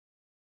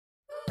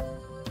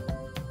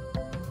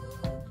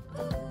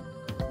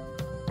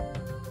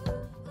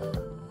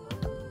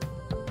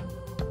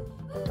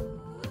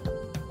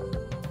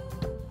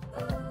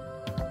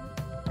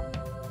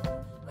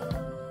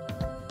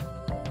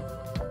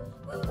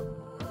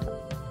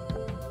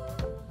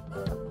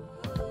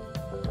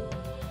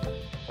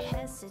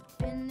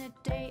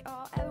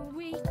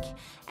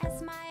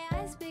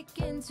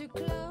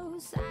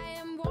close. I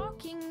am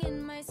walking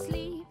in my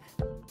sleep,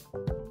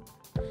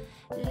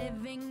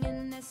 living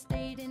in a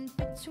state in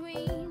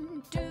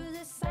between. Do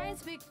the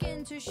signs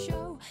begin to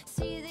show?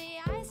 See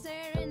the eyes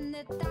there in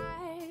the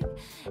dark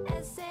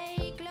as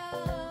they glow,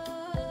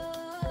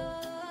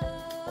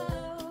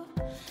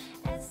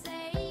 as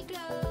they glow.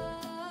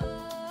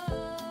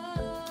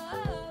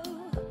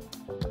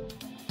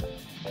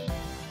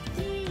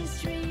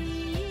 These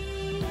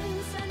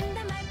dreams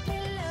under my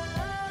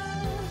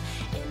pillow,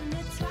 in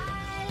the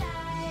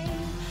twilight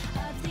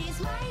of these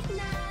white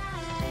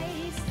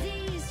nights.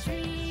 These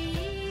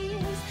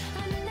dreams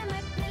under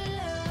my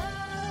pillow,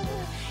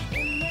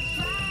 in the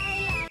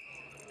twilight.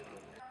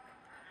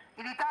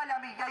 In Italia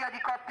migliaia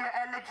di coppie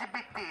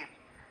LGBT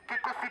che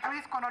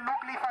costituiscono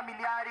nuclei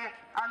familiari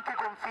anche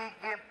con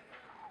figli,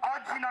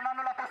 oggi non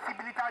hanno la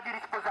possibilità di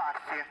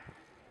risposarsi.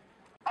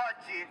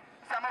 Oggi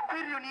siamo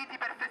qui riuniti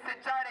per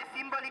festeggiare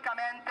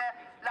simbolicamente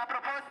la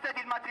proposta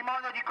del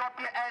matrimonio di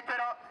coppie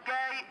etero,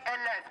 gay e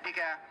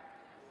lesbiche.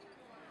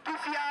 Chi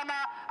si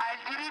ama ha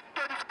il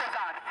diritto di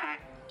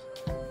sposarsi.